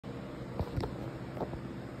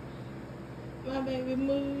My baby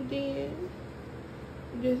moved in.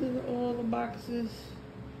 This is all the boxes.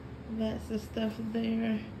 That's the stuff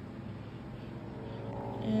there.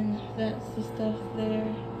 And that's the stuff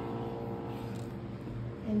there.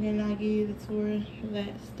 And then I give you the tour.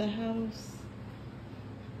 That's the house.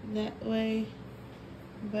 That way.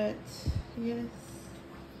 But yes.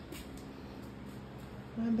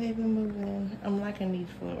 My baby moving. I'm liking these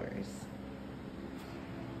floors.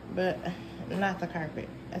 But not the carpet.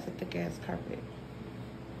 That's a thick ass carpet.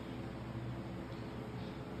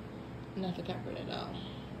 Not the carpet at all.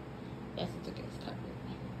 That's a thick ass carpet.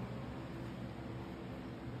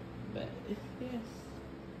 But yes.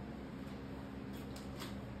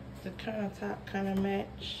 The countertop kind of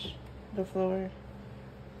match the floor.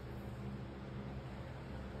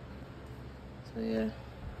 So yeah.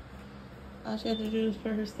 All she had to do is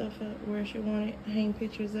put her stuff up where she wanted, hang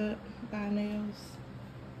pictures up, buy nails.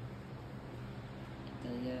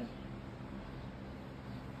 But yeah.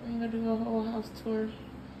 We're gonna do a whole house tour.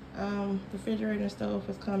 Refrigerator and stove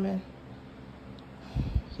is coming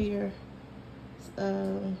here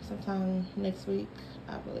sometime next week,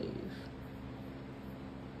 I believe.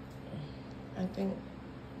 I think,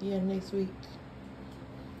 yeah, next week.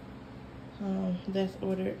 That's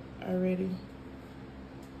ordered already.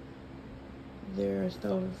 Their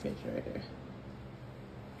stove refrigerator.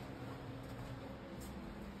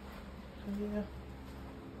 Yeah.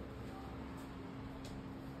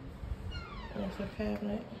 That's a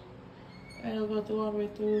cabinet. I'll go through all the way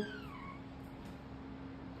through.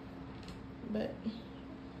 But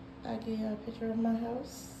I'll give you a picture of my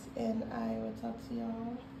house and I will talk to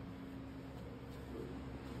y'all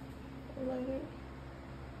later.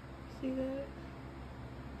 See that?